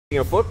Speaking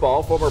of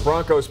football, former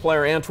Broncos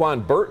player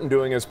Antwon Burton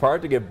doing his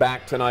part to give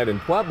back tonight in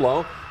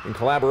Pueblo. In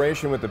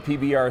collaboration with the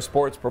PBR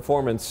Sports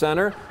Performance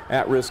Center,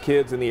 at-risk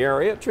kids in the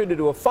area treated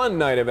to a fun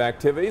night of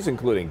activities,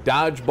 including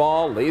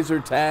dodgeball, laser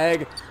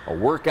tag, a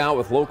workout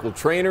with local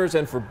trainers,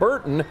 and for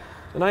Burton,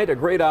 tonight a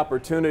great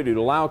opportunity to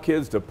allow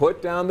kids to put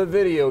down the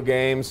video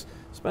games,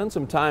 spend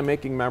some time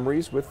making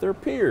memories with their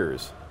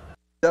peers.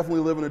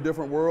 Definitely live in a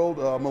different world.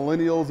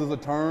 Millennials is a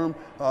term.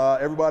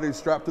 Everybody's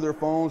strapped to their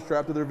phones,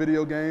 strapped to their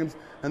video games,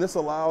 and this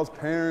allows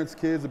parents,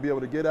 kids to be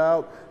able to get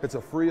out. It's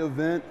a free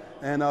event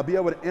and be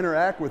able to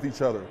interact with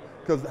each other,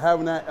 because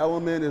having that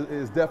element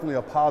is definitely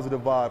a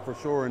positive vibe for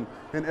sure.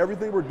 And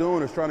everything we're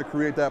doing is trying to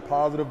create that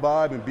positive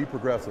vibe and be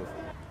progressive.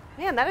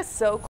 Man, that is so cool.